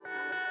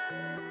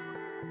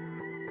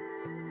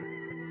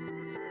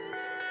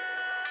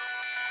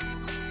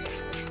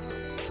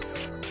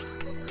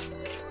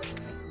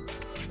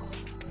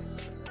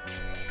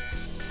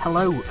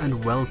Hello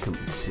and welcome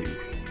to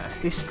A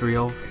History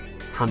of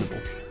Hannibal,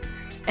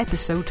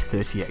 Episode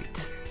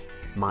 38,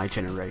 My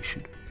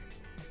Generation.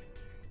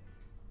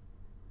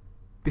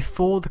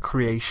 Before the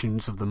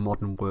creations of the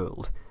modern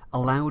world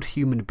allowed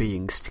human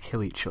beings to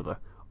kill each other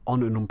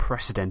on an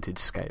unprecedented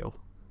scale,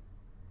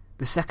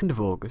 the 2nd of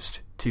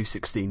August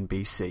 216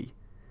 BC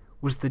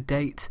was the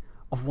date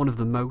of one of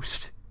the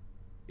most,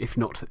 if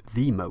not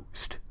the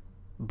most,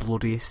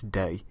 bloodiest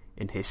day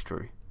in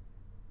history.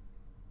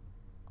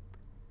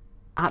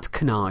 At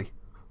Cannae,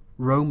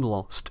 Rome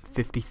lost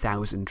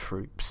 50,000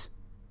 troops,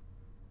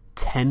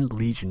 10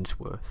 legions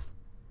worth.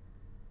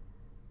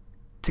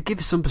 To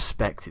give some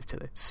perspective to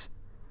this,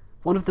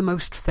 one of the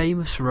most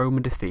famous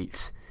Roman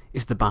defeats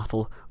is the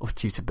Battle of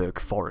Teutoburg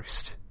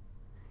Forest,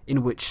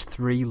 in which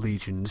 3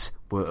 legions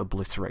were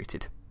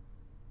obliterated.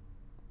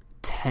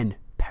 10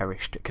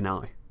 perished at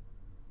Cannae.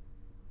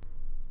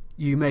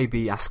 You may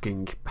be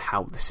asking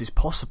how this is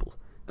possible,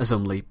 as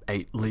only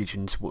 8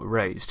 legions were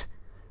raised,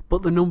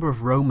 but the number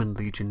of Roman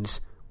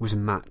legions was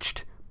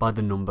matched by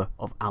the number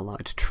of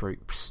allied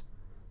troops.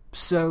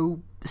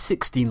 So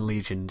 16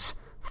 legions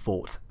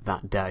fought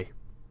that day.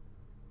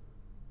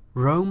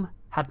 Rome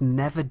had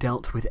never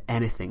dealt with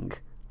anything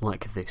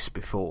like this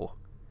before.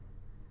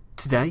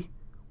 Today,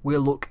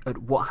 we'll look at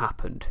what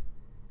happened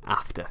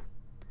after,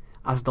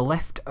 as the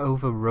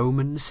leftover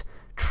Romans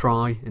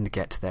try and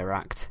get their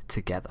act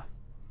together.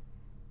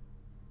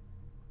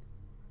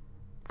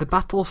 The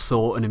battle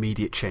saw an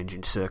immediate change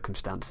in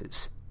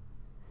circumstances.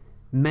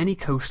 Many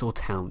coastal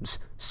towns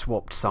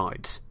swapped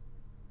sides,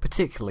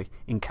 particularly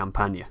in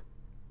Campania.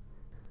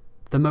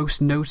 The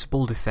most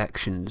notable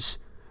defections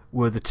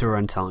were the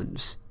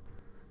Tarentines,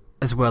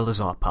 as well as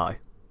Arpi.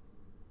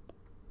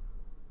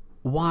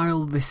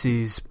 While this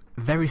is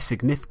very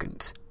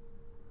significant,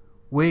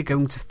 we're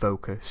going to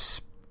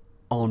focus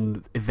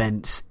on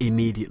events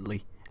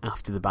immediately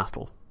after the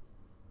battle.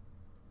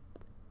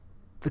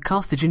 The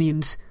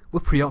Carthaginians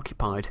were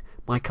preoccupied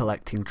by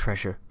collecting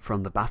treasure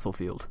from the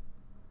battlefield.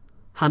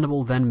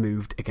 Hannibal then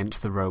moved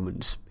against the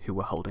Romans, who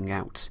were holding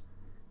out.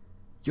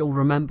 You'll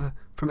remember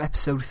from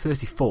episode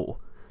 34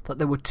 that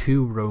there were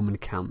 2 Roman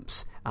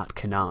camps at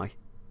Cannae,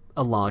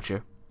 a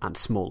larger and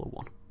smaller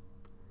one.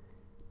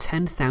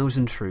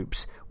 10,000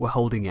 troops were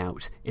holding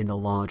out in the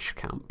large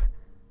camp,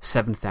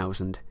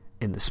 7,000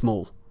 in the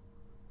small.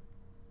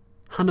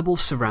 Hannibal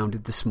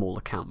surrounded the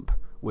smaller camp,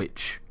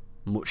 which,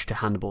 much to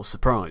Hannibal's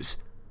surprise,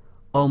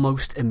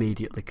 almost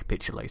immediately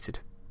capitulated.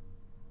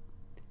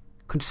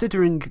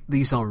 Considering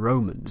these are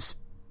Romans,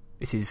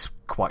 it is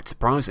quite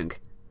surprising.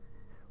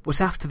 But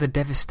after the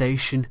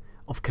devastation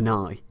of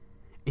Cannae,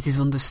 it is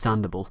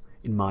understandable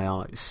in my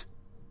eyes.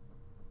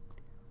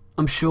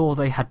 I'm sure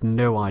they had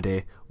no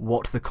idea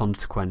what the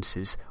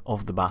consequences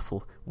of the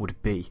battle would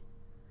be.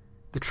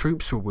 The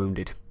troops were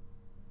wounded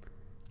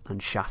and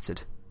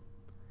shattered.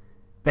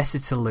 Better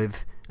to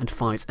live and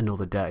fight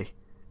another day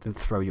than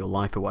throw your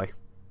life away.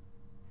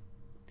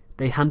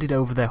 They handed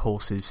over their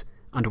horses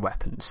and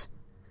weapons,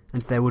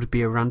 and there would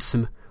be a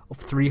ransom of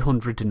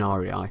 300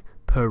 denarii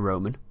per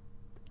Roman,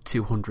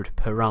 200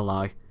 per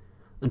ally,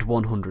 and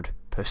 100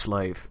 per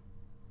slave.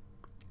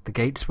 The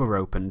gates were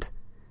opened,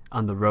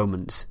 and the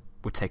Romans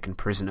were taken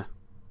prisoner.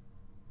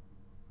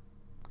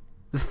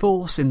 The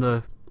force in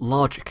the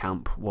larger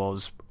camp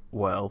was,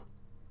 well,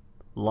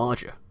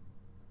 larger.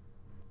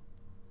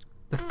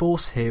 The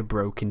force here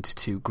broke into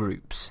 2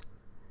 groups,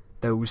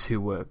 those who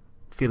were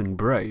feeling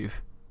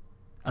brave,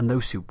 and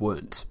those who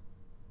weren't.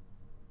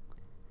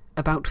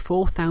 About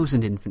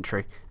 4,000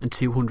 infantry and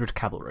 200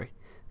 cavalry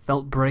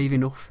felt brave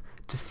enough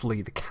to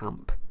flee the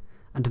camp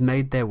and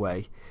made their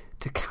way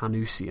to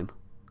Canusium.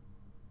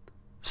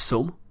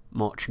 Some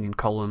marching in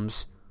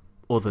columns,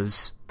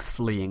 others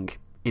fleeing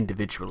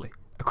individually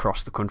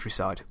across the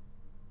countryside.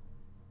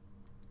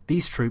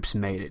 These troops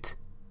made it,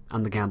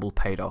 and the gamble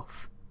paid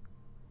off.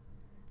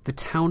 The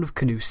town of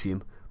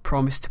Canusium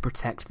promised to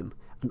protect them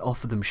and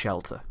offer them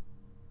shelter,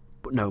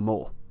 but no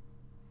more.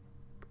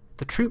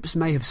 The troops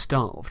may have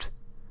starved,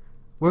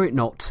 were it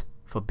not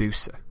for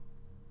Busa.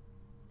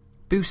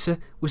 Busa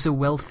was a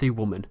wealthy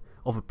woman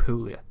of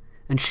Apulia,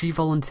 and she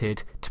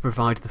volunteered to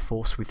provide the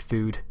force with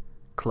food,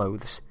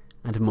 clothes,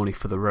 and money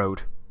for the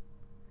road.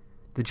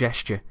 The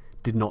gesture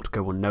did not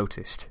go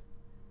unnoticed.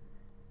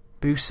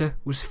 Busa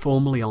was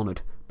formally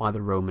honoured by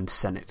the Roman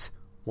Senate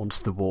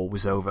once the war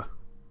was over.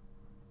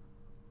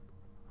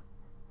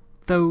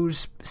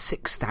 Those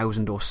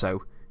 6,000 or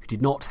so who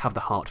did not have the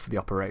heart for the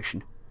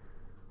operation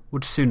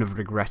would soon have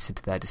regretted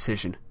their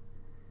decision,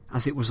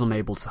 as it was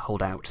unable to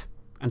hold out,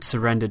 and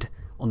surrendered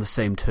on the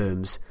same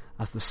terms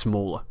as the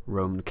smaller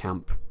Roman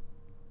camp.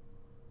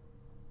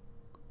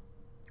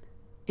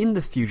 In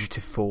the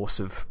fugitive force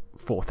of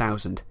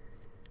 4,000,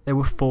 there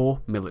were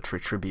 4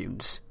 military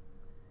tribunes: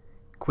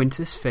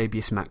 Quintus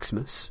Fabius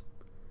Maximus,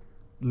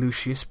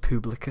 Lucius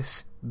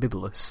Publius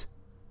Bibulus,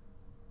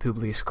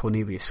 Publius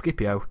Cornelius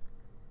Scipio,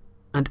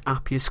 and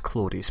Appius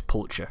Claudius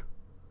Pulcher.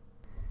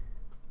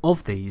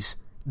 Of these,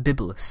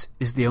 Bibulus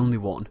is the only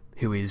one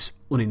who is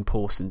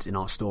unimportant in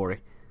our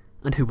story,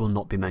 and who will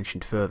not be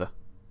mentioned further.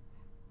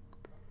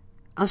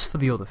 As for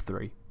the other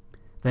three,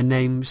 their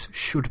names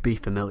should be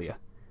familiar,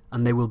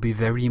 and they will be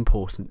very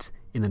important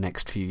in the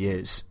next few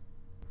years.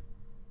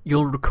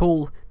 You'll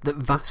recall that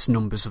vast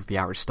numbers of the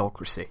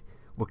aristocracy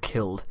were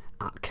killed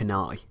at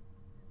Cannae.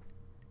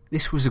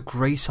 This was a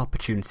great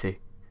opportunity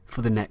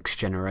for the next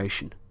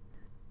generation,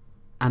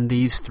 and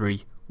these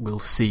three will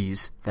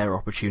seize their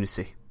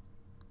opportunity.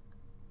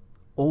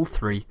 All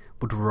three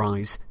would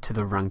rise to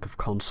the rank of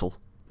consul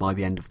by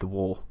the end of the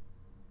war.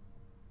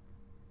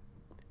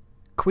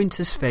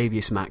 Quintus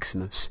Fabius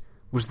Maximus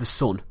was the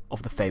son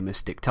of the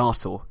famous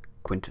dictator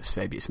Quintus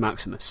Fabius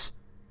Maximus.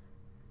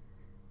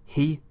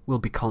 He will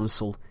be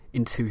consul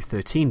in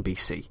 213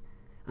 BC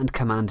and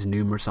command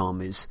numerous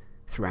armies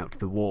throughout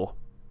the war.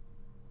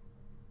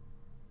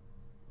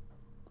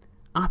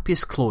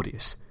 Appius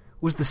Claudius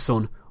was the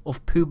son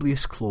of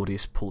Publius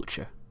Claudius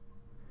Pulcher,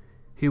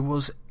 who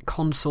was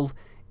consul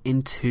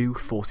in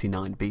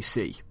 249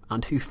 BC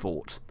and who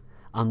fought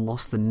and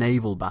lost the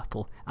naval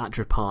battle at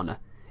Drepana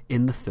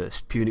in the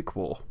First Punic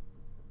War.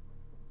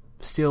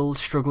 Still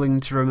struggling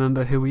to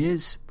remember who he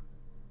is?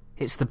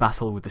 It's the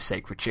battle with the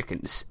sacred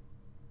chickens.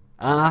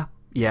 Ah,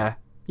 yeah,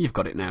 you've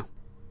got it now.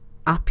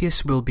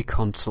 Appius will be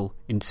consul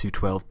in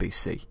 212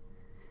 BC,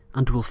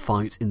 and will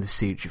fight in the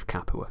siege of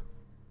Capua.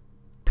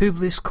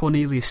 Publius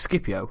Cornelius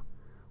Scipio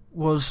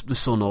was the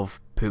son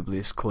of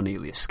Publius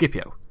Cornelius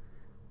Scipio,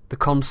 the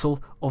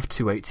consul of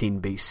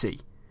 218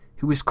 BC,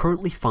 who is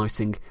currently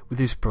fighting with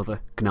his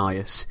brother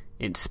Gnaeus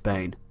in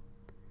Spain.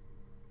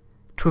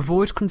 To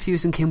avoid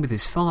confusing him with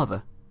his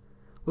father,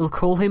 we'll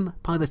call him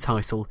by the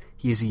title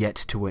he is yet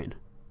to win,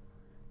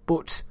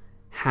 but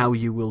how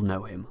you will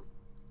know him: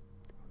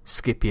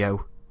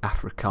 Scipio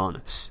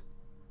Africanus.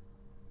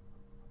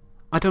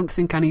 I don't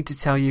think I need to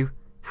tell you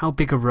how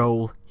big a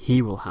role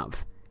he will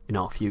have in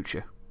our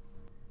future.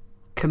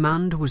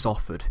 Command was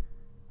offered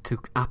to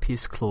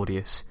Appius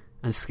Claudius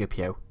and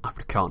Scipio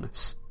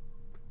Africanus.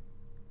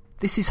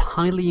 This is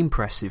highly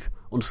impressive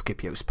on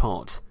Scipio's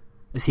part,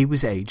 as he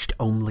was aged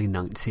only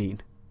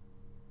 19.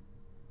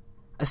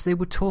 As they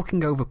were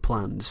talking over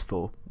plans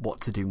for what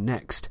to do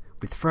next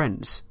with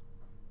friends,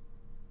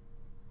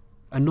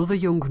 another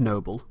young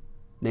noble,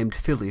 named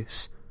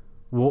Filius,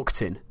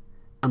 walked in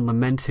and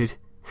lamented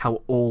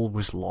how all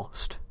was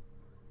lost.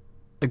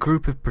 A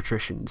group of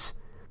patricians,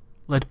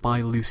 led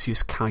by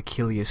Lucius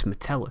Caecilius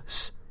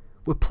Metellus,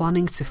 were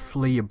planning to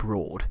flee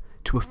abroad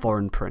to a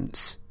foreign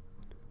prince.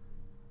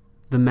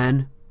 The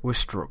men were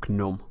struck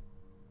numb.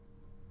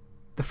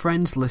 The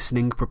friends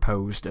listening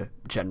proposed a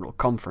general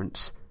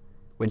conference,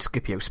 when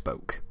Scipio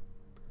spoke,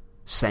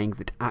 saying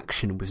that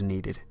action was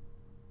needed,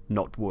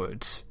 not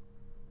words.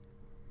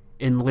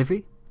 In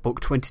Livy, Book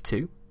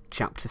 22,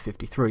 Chapter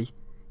 53,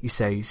 he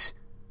says,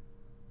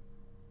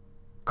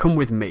 "Come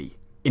with me,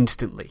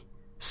 instantly,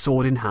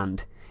 sword in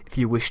hand, if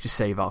you wish to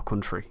save our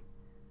country.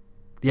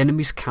 The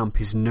enemy's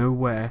camp is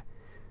nowhere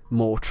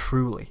more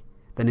truly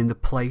than in the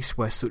place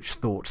where such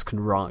thoughts can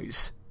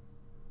rise."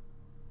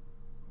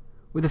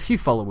 With a few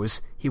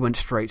followers, he went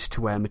straight to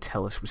where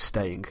Metellus was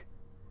staying,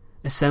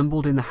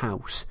 assembled in the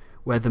house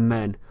where the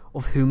men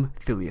of whom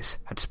Filius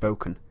had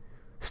spoken,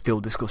 still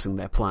discussing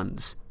their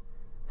plans.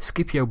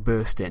 Scipio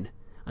burst in,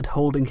 and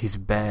holding his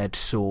bared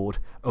sword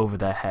over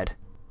their head,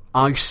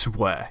 "I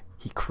swear,"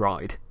 he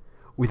cried,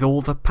 "with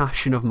all the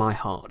passion of my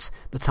heart,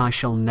 that I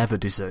shall never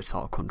desert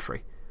our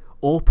country,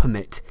 or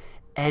permit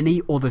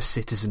any other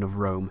citizen of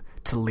Rome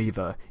to leave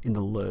her in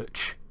the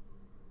lurch.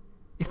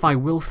 If I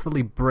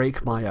wilfully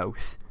break my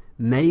oath,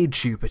 may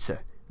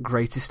Jupiter,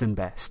 greatest and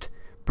best,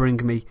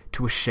 bring me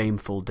to a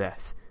shameful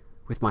death,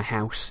 with my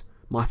house,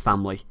 my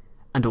family,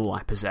 and all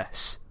I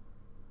possess.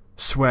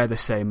 Swear the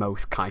same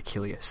oath,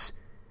 Caecilius,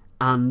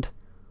 and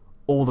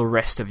all the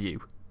rest of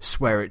you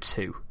swear it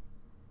too.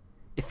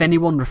 If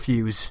anyone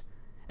refuse,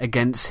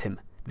 against him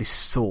this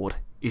sword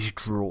is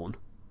drawn."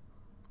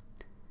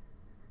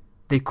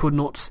 They could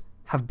not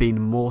have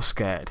been more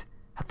scared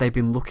had they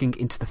been looking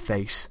into the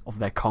face of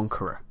their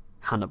conqueror,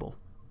 Hannibal.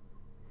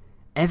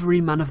 Every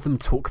man of them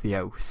took the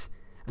oath,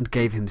 and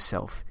gave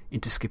himself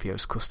into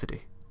Scipio's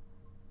custody.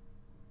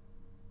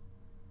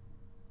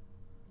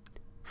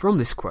 From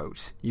this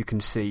quote, you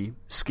can see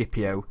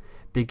Scipio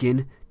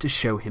begin to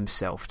show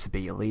himself to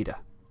be a leader,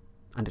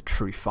 and a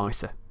true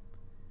fighter.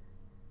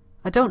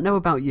 I don't know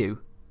about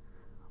you,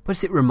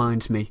 but it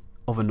reminds me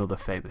of another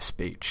famous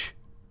speech.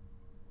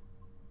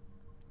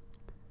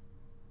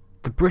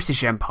 The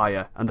British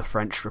Empire and the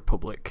French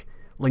Republic,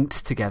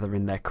 linked together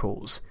in their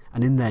cause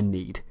and in their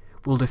need,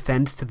 will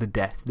defend to the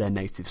death their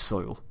native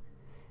soil,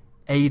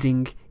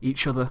 aiding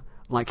each other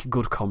like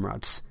good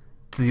comrades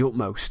to the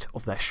utmost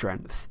of their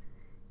strength,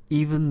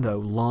 even though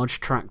large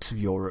tracts of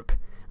Europe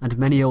and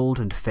many old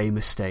and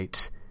famous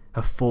states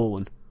have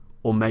fallen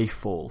or may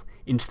fall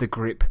into the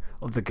grip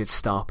of the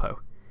Gestapo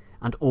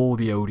and all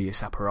the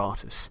odious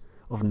apparatus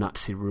of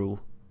Nazi rule.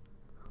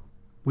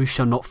 We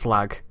shall not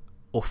flag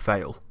or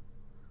fail.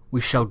 We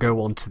shall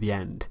go on to the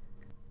end.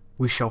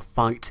 We shall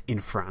fight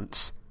in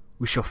France.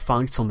 We shall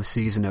fight on the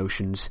seas and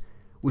oceans.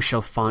 We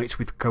shall fight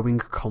with growing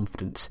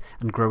confidence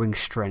and growing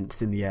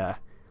strength in the air.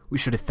 We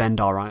shall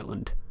defend our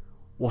island.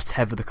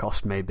 whatever the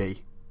cost may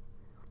be.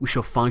 We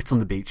shall fight on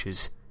the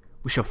beaches.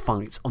 We shall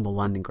fight on the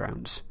landing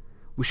grounds.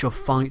 We shall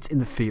fight in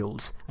the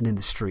fields and in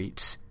the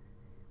streets.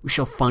 We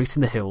shall fight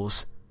in the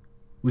hills.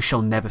 We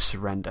shall never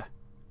surrender.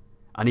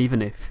 And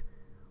even if,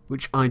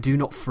 which I do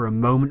not for a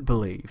moment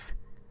believe,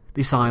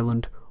 this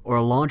island, or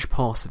a large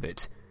part of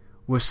it,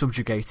 were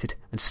subjugated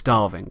and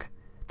starving,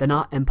 then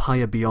our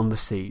empire beyond the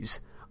seas,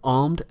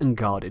 armed and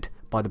guarded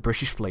by the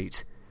British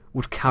fleet,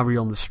 would carry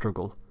on the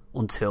struggle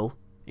until,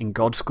 in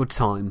God's good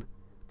time,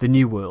 the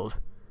New World,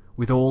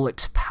 with all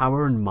its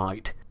power and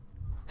might,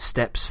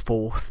 steps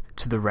forth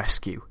to the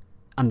rescue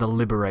and the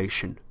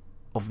liberation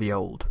of the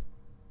Old.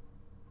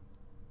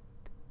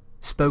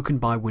 Spoken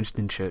by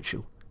Winston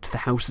Churchill to the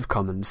House of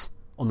Commons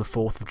on the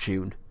 4th of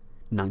June,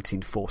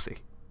 1940.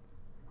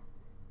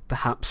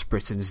 Perhaps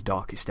Britain's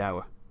darkest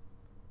hour.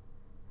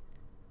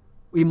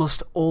 We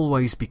must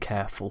always be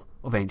careful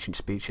of ancient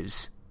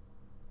speeches.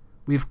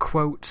 We have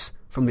quotes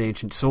from the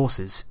ancient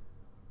sources,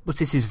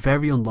 but it is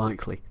very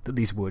unlikely that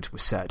these words were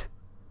said,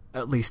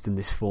 at least in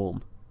this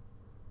form.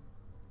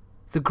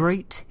 The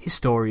great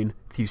historian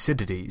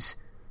Thucydides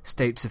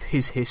states of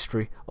his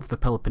history of the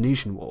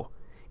Peloponnesian War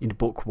in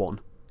Book 1,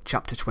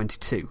 Chapter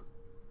 22.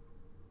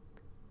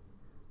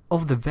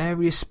 Of the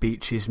various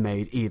speeches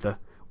made either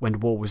when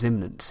war was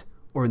imminent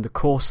or in the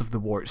course of the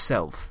war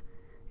itself,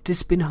 it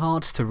has been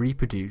hard to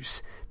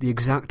reproduce the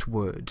exact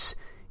words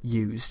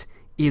used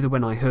either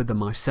when I heard them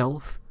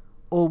myself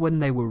or when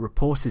they were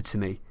reported to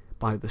me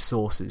by other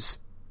sources.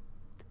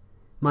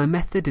 My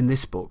method in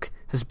this book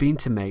has been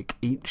to make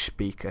each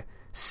speaker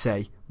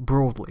say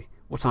broadly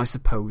what I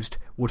supposed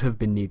would have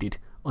been needed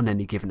on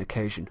any given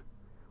occasion,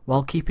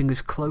 while keeping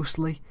as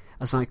closely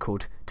as I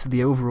could to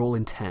the overall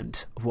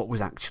intent of what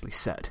was actually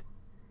said.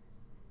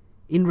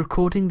 In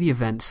recording the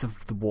events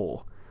of the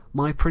war,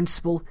 my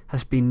principle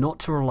has been not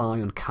to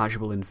rely on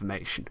casual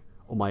information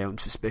or my own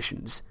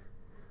suspicions,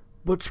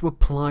 but to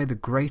apply the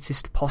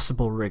greatest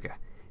possible rigour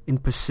in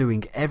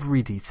pursuing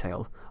every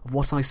detail of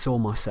what I saw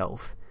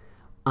myself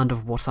and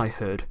of what I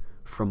heard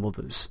from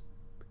others.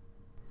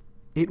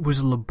 It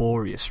was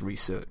laborious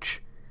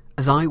research,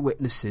 as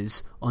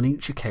eyewitnesses on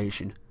each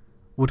occasion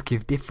would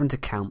give different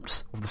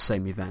accounts of the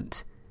same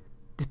event,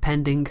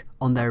 depending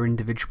on their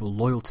individual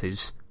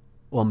loyalties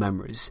or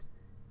memories.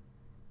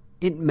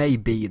 It may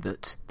be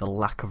that the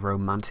lack of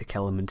romantic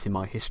element in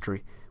my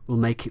history will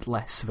make it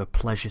less of a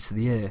pleasure to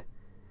the ear,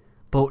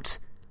 but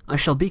I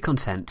shall be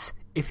content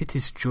if it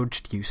is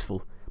judged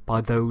useful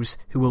by those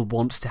who will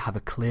want to have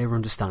a clear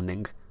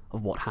understanding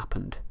of what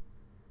happened,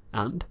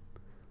 and,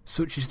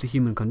 such is the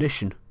human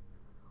condition,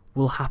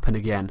 will happen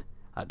again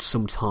at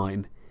some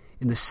time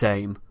in the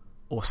same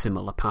or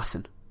similar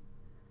pattern.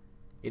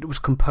 It was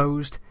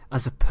composed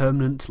as a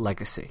permanent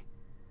legacy,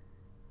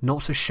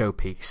 not a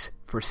showpiece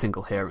for a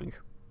single hearing.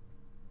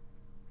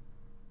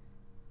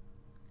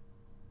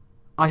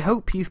 I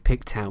hope you've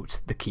picked out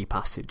the key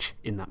passage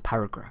in that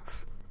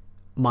paragraph.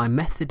 My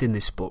method in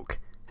this book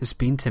has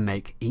been to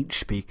make each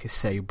speaker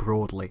say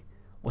broadly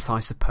what I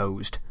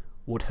supposed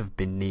would have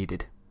been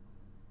needed.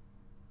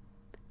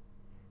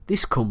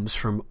 This comes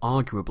from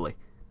arguably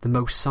the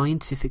most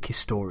scientific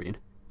historian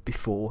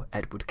before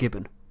Edward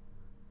Gibbon,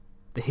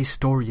 the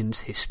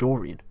historian's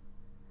historian.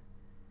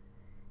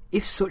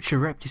 If such a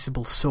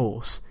reputable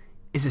source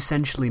is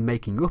essentially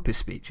making up his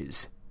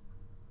speeches,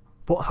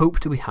 what hope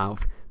do we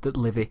have that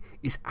Livy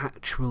is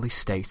actually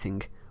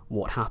stating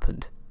what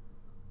happened,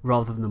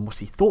 rather than what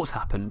he thought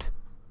happened,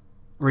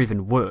 or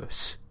even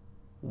worse,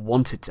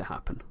 wanted to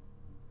happen?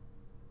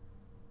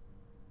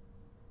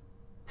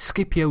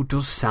 Scipio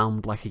does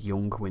sound like a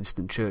young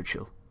Winston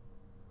Churchill.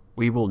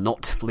 We will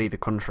not flee the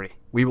country.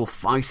 We will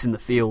fight in the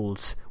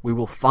fields. We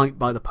will fight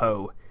by the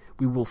Po.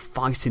 We will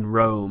fight in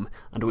Rome,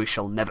 and we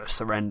shall never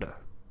surrender.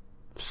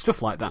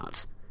 Stuff like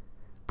that.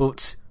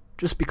 But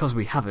just because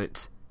we have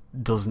it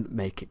doesn't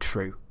make it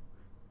true.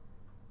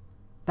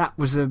 That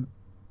was a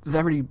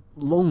very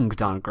long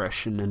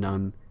digression, and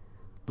I'm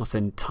not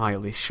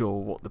entirely sure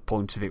what the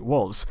point of it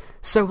was,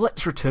 so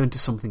let's return to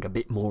something a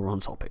bit more on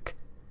topic.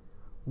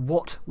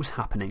 What was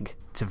happening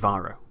to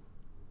Varro?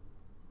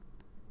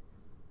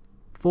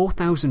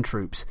 4,000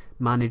 troops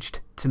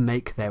managed to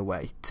make their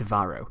way to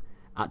Varro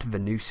at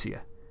Venusia,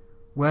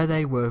 where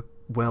they were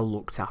well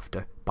looked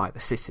after by the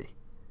city.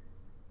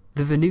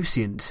 The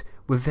Venusians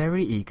were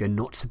very eager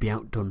not to be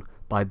outdone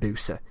by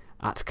Bucer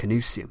at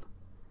Canusium,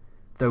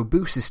 though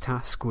Bucer's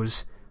task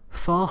was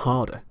far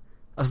harder,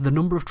 as the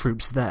number of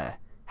troops there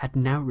had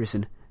now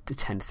risen to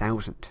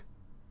 10,000.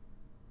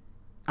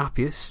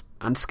 Appius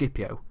and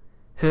Scipio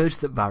heard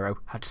that Varro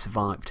had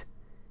survived,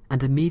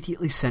 and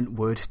immediately sent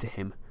word to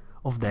him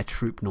of their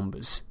troop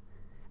numbers,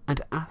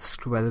 and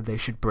asked whether they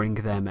should bring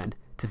their men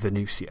to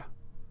Venusia.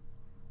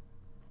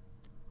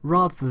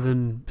 Rather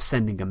than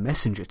sending a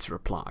messenger to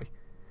reply,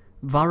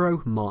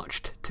 Varro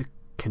marched to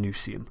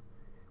Canusium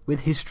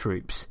with his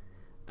troops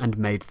and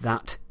made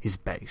that his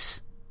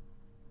base.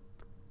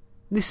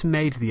 This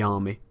made the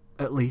army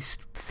at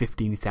least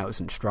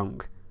 15,000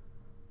 strong,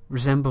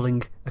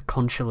 resembling a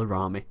consular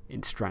army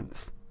in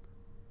strength.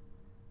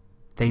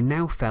 They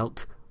now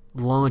felt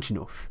large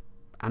enough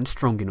and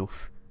strong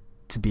enough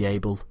to be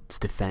able to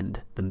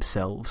defend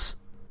themselves.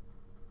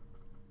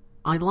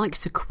 I like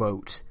to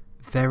quote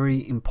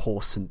very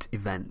important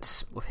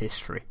events of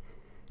history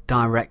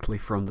directly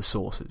from the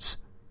sources,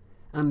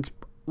 and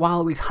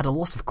while we've had a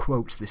lot of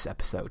quotes this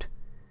episode,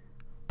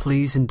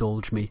 please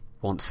indulge me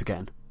once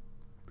again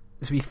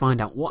as we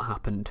find out what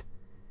happened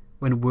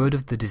when word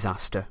of the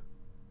disaster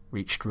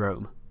reached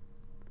Rome.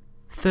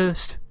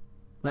 First,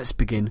 let's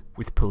begin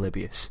with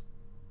Polybius.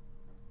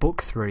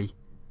 Book 3,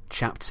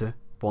 Chapter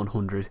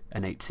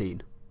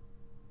 118.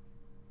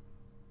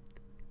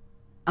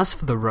 As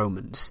for the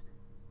Romans,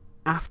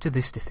 after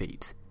this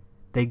defeat,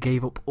 they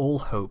gave up all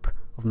hope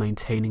of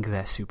maintaining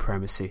their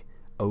supremacy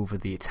over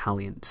the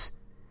Italians,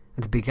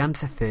 and began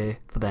to fear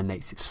for their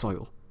native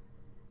soil,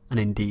 and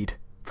indeed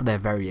for their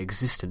very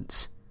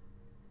existence,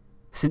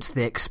 since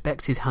they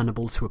expected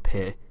Hannibal to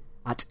appear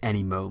at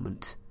any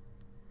moment.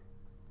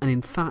 And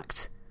in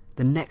fact,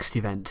 the next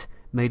event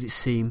made it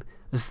seem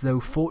as though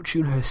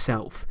Fortune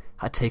herself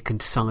had taken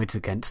sides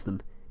against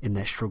them in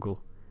their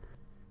struggle,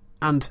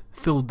 and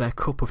filled their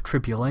cup of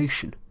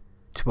tribulation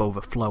to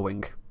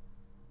overflowing.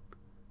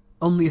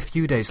 Only a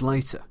few days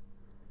later,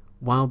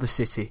 while the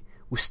city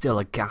was still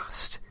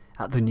aghast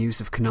at the news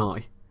of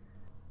Cannae,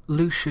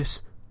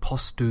 Lucius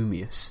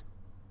Postumius,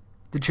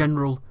 the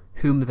general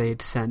whom they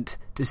had sent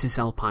to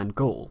Cisalpine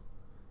Gaul,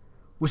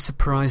 was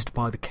surprised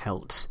by the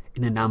Celts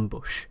in an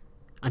ambush,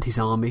 and his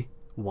army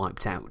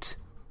wiped out.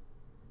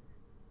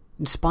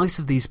 In spite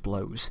of these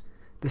blows,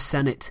 the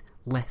Senate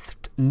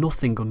left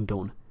nothing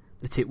undone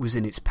that it was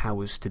in its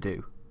powers to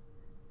do.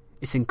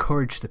 It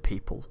encouraged the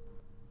people,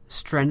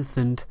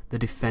 strengthened the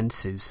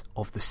defences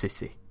of the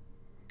city,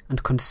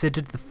 and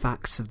considered the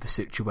facts of the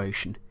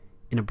situation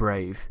in a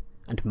brave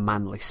and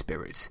manly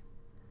spirit,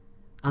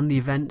 and the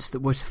events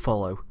that were to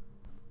follow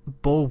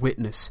bore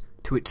witness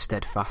to its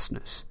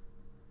steadfastness.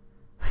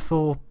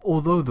 For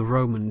although the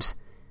Romans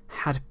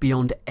had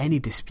beyond any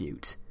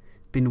dispute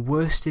been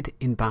worsted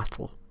in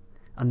battle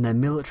and their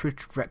military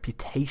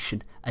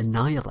reputation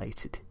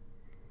annihilated,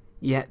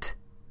 yet,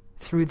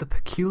 through the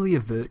peculiar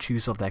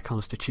virtues of their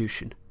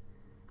constitution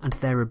and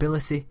their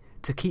ability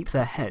to keep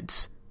their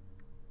heads,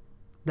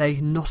 they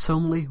not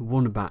only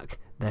won back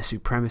their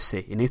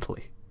supremacy in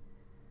Italy,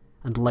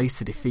 and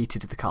later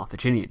defeated the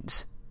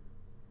Carthaginians,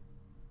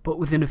 but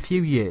within a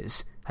few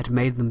years had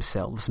made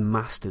themselves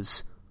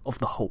masters of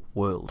the whole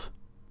world.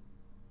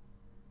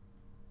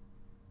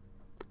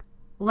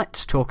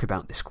 Let's talk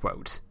about this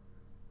quote.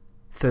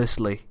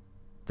 Firstly,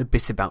 the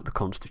bit about the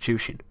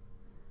Constitution.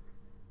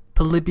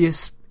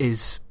 Polybius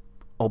is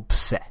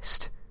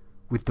obsessed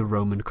with the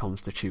Roman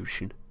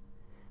Constitution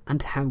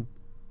and how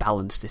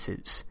balanced it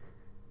is.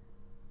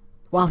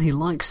 While he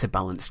likes a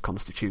balanced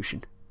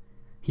constitution,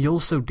 he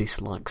also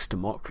dislikes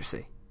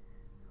democracy,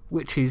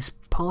 which is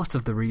part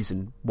of the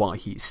reason why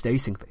he is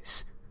stating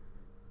this.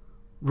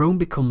 Rome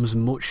becomes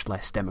much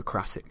less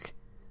democratic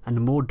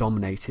and more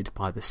dominated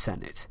by the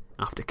Senate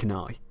after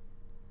Cannae,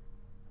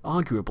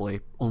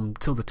 arguably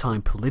until the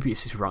time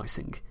Polybius is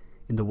writing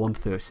in the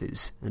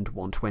 130s and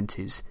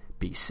 120s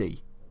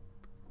BC.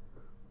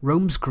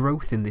 Rome's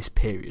growth in this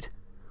period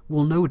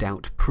will no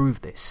doubt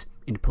prove this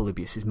in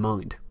Polybius's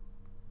mind.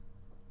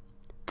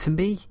 To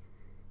me,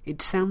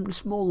 it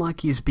sounds more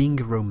like he is being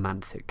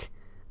romantic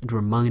and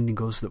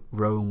reminding us that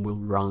Rome will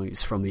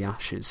rise from the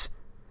ashes,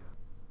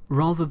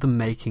 rather than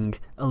making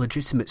a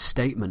legitimate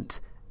statement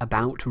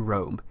about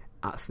Rome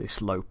at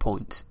this low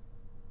point.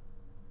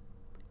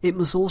 It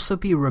must also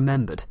be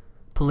remembered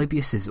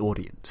Polybius's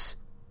audience.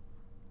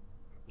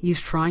 He is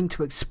trying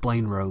to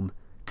explain Rome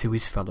to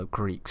his fellow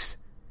Greeks,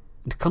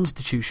 and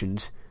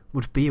constitutions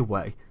would be a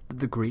way that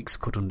the Greeks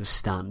could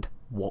understand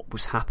what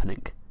was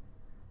happening.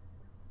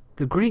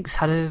 The Greeks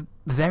had a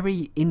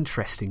very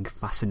interesting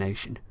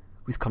fascination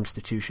with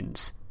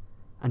constitutions,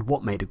 and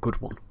what made a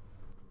good one.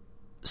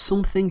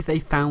 Something they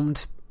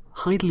found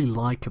highly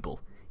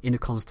likeable in a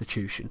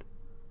constitution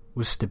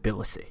was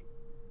stability.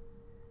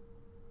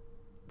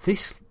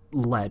 This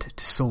led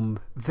to some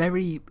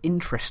very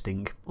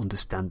interesting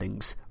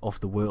understandings of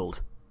the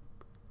world.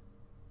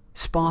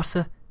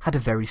 Sparta had a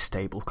very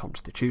stable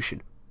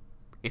constitution.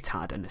 It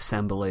had an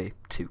assembly,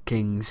 2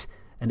 kings,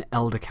 an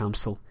elder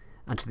council,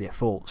 and the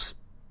ephors.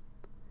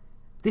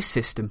 This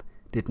system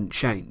didn't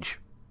change.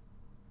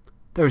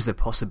 There is a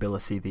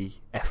possibility the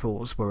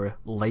ephors were a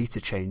later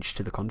change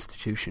to the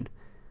constitution,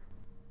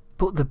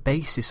 but the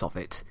basis of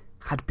it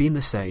had been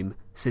the same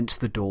since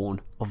the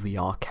dawn of the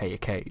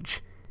Archaic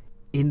Age,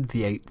 in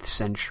the 8th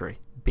century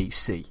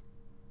BC.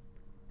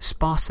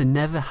 Sparta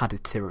never had a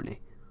tyranny,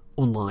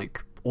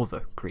 unlike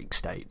other Greek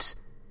states,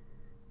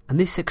 and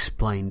this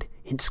explained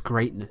its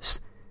greatness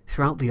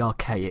throughout the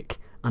Archaic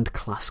and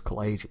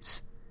Classical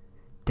ages,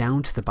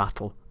 down to the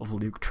Battle of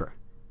Leuctra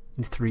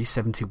in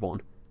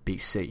 371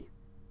 BC.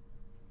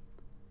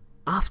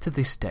 After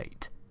this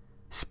date,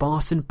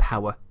 Spartan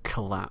power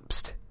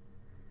collapsed,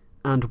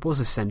 and was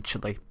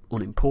essentially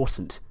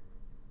unimportant.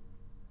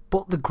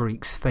 But the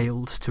Greeks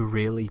failed to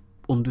really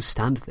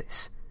understand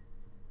this.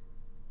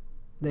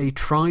 They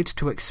tried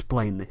to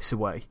explain this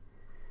away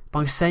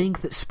by saying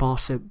that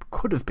Sparta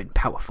could have been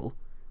powerful,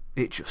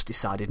 it just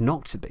decided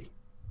not to be.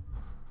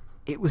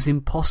 It was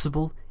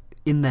impossible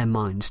in their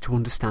minds to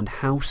understand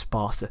how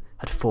Sparta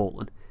had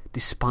fallen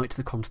despite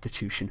the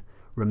constitution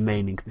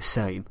remaining the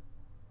same.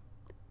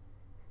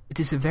 It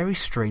is a very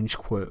strange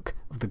quirk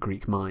of the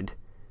Greek mind,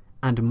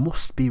 and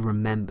must be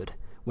remembered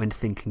when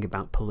thinking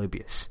about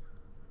Polybius.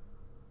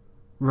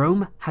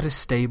 Rome had a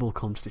stable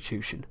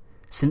constitution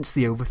since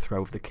the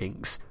overthrow of the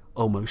kings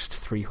almost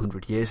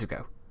 300 years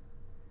ago.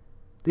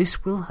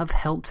 This will have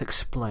helped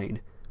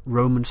explain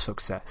Roman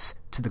success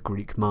to the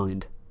Greek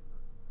mind.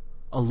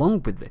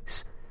 Along with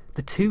this,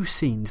 the two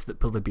scenes that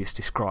Polybius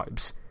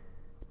describes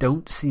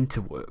don't seem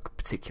to work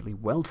particularly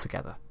well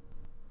together.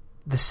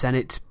 The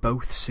Senate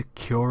both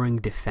securing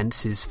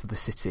defences for the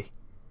city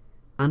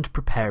and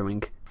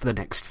preparing for the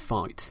next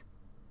fight,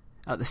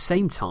 at the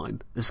same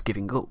time as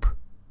giving up.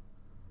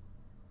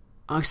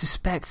 I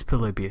suspect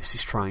Polybius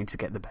is trying to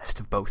get the best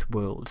of both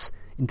worlds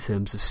in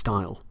terms of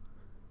style,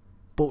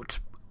 but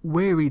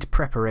wearied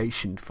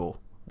preparation for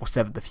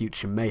whatever the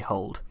future may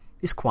hold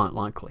is quite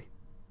likely.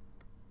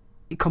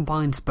 It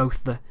combines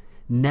both the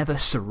never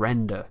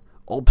surrender,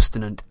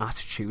 obstinate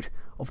attitude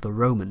of the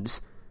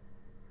Romans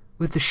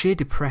with the sheer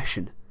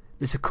depression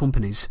that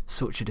accompanies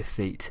such a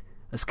defeat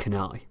as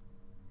Cannae.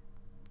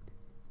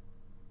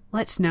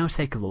 Let's now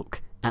take a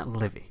look at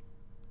Livy,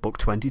 Book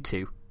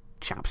 22,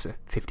 Chapter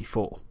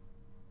 54.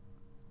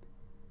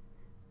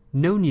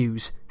 No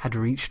news had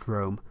reached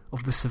Rome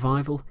of the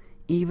survival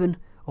even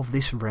of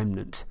this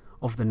remnant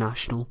of the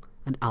national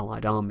and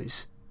allied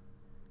armies,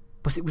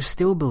 but it was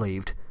still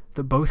believed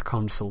that both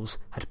consuls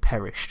had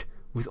perished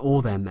with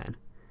all their men,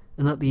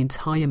 and that the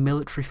entire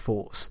military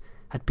force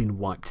had been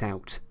wiped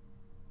out.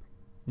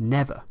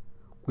 Never,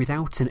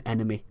 without an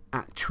enemy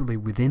actually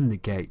within the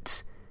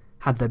gates,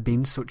 had there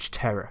been such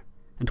terror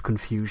and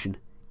confusion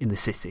in the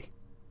city.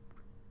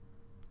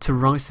 To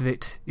write of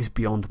it is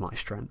beyond my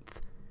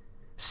strength,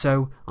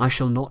 so I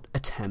shall not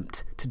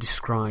attempt to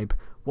describe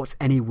what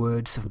any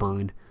words of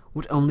mine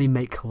would only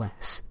make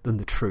less than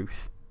the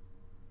truth.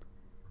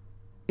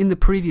 In the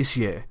previous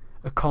year,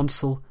 a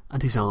consul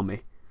and his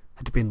army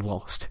had been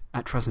lost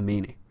at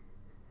Trasimene,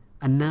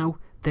 and now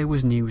there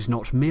was news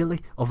not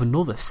merely of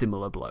another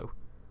similar blow,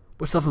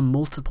 but of a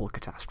multiple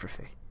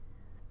catastrophe.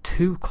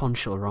 2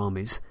 consular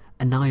armies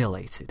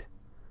annihilated,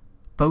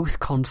 both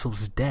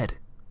consuls dead.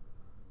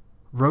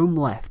 Rome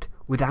left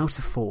without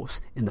a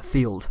force in the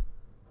field,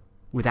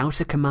 without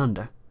a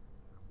commander,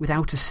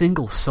 without a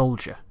single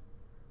soldier.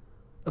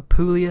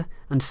 Apulia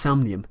and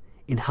Samnium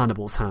in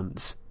Hannibal's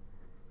hands,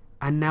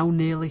 and now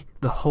nearly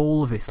the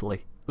whole of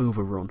Italy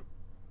overrun.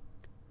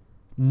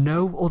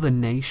 No other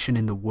nation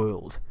in the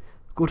world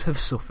could have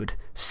suffered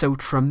so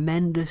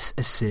tremendous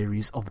a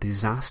series of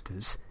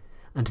disasters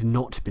and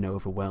not been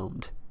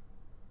overwhelmed.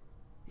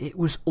 It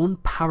was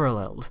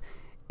unparalleled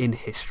in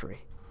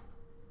history.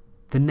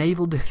 The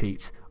naval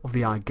defeat of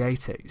the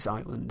Aegates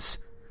Islands,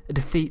 a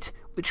defeat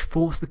which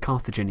forced the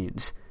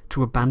Carthaginians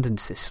to abandon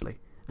Sicily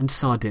and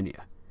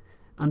Sardinia,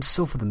 and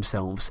suffer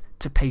themselves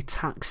to pay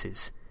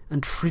taxes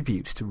and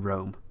tribute to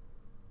Rome.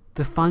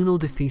 The final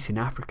defeat in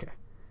Africa,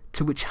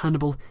 to which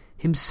Hannibal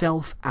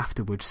himself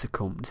afterwards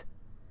succumbed.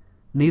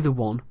 Neither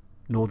one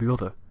nor the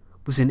other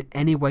was in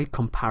any way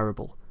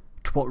comparable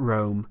to what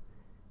Rome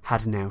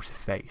had now to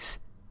face,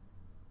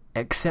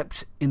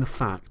 except in the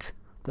fact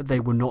that they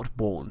were not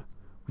born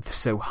with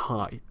so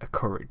high a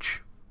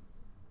courage.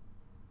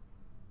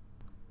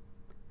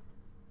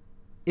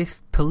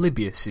 If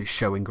Polybius is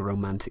showing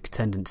romantic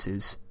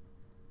tendencies,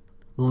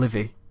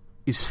 Livy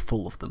is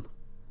full of them.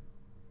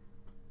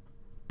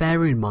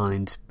 Bear in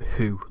mind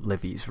who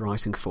Livy is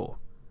writing for.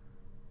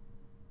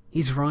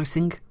 He's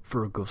writing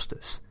for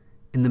Augustus,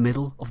 in the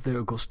middle of the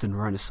Augustan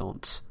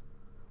Renaissance,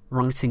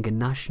 writing a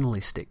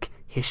nationalistic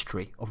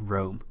history of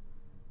Rome.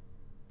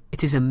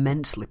 It is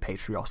immensely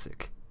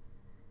patriotic.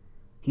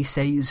 He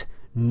says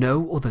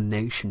no other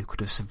nation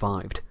could have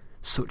survived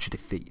such a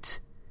defeat,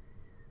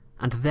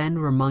 and then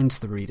reminds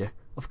the reader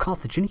of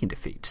Carthaginian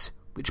defeats,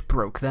 which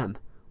broke them,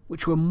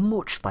 which were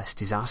much less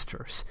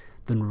disastrous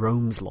than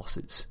Rome's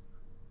losses.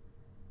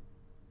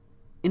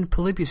 In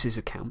Polybius's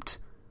account,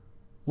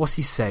 what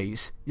he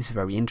says is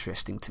very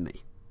interesting to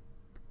me.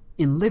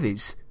 In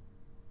Livy's,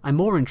 I'm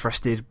more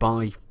interested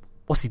by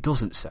what he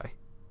doesn't say.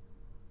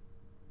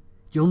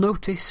 You'll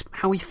notice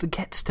how he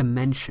forgets to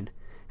mention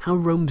how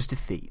Rome's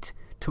defeat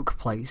took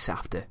place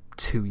after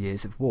 2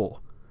 years of war,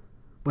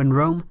 when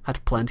Rome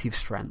had plenty of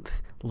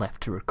strength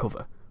left to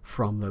recover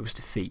from those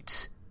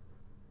defeats,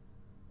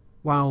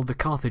 while the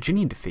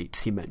Carthaginian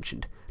defeats he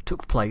mentioned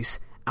took place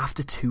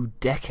after 2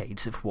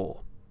 decades of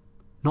war,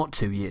 not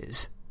 2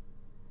 years.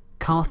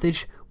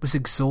 Carthage was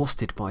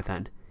exhausted by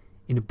then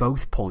in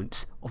both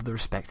points of the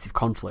respective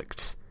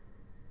conflicts,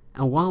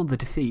 and while the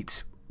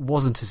defeat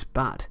wasn't as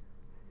bad,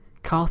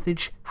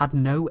 Carthage had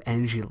no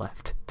energy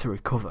left to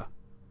recover.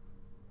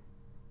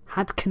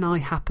 Had Cannae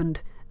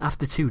happened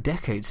after 2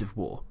 decades of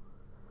war,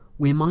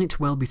 we might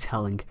well be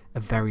telling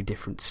a very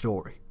different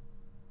story.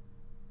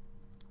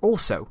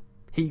 Also,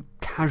 he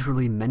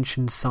casually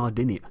mentions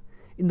Sardinia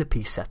in the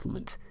peace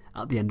settlement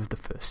at the end of the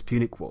First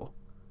Punic War.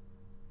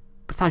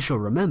 But as you'll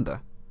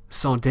remember,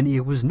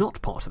 Sardinia was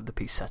not part of the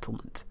peace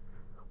settlement,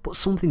 but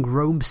something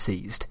Rome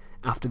seized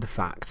after the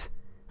fact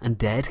and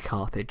dared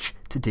Carthage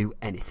to do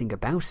anything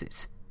about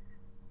it.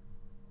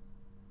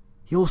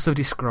 He also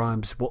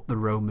describes what the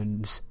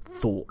Romans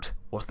thought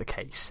was the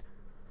case,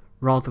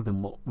 rather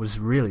than what was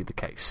really the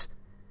case,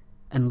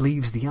 and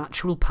leaves the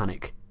actual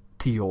panic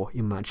to your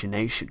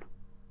imagination.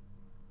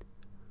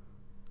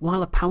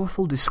 While a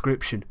powerful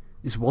description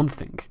is one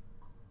thing,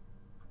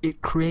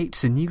 it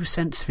creates a new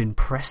sense of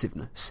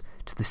impressiveness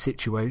to the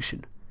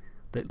situation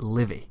that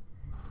Livy,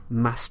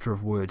 master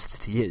of words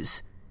that he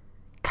is,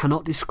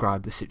 cannot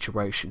describe the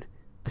situation,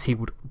 as he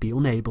would be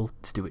unable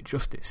to do it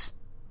justice.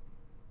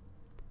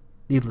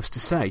 Needless to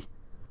say,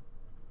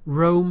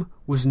 Rome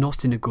was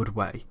not in a good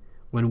way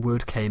when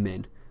word came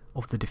in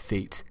of the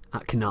defeat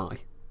at Cannae.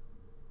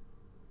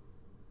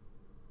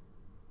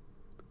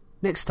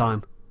 Next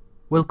time,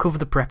 we'll cover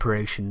the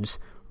preparations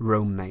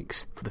Rome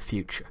makes for the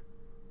future,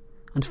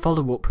 and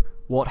follow up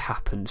what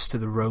happens to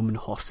the Roman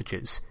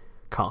hostages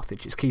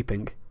Carthage is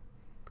keeping.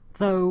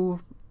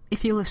 Though,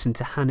 if you listen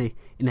to Hanni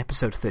in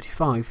episode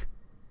 35,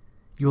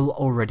 you'll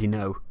already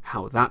know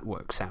how that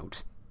works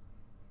out.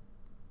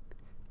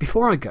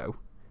 Before I go,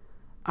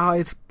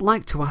 I'd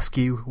like to ask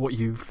you what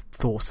you've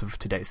thought of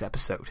today's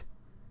episode.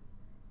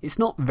 It's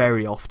not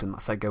very often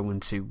that I go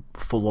into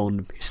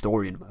full-on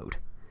historian mode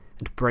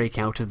and break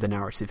out of the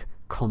narrative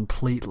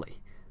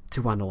completely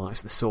to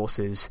analyse the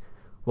sources,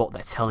 what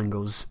they're telling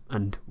us,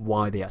 and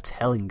why they are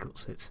telling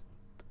us it.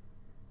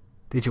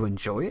 Did you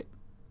enjoy it?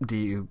 Do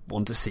you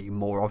want to see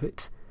more of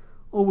it?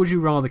 Or would you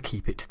rather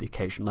keep it to the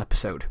occasional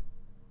episode?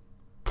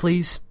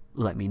 Please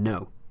let me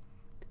know.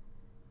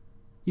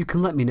 You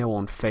can let me know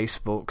on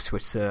Facebook,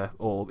 Twitter,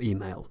 or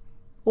email,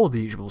 or the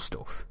usual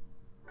stuff.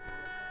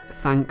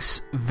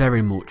 Thanks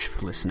very much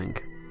for listening.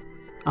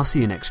 I'll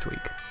see you next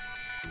week.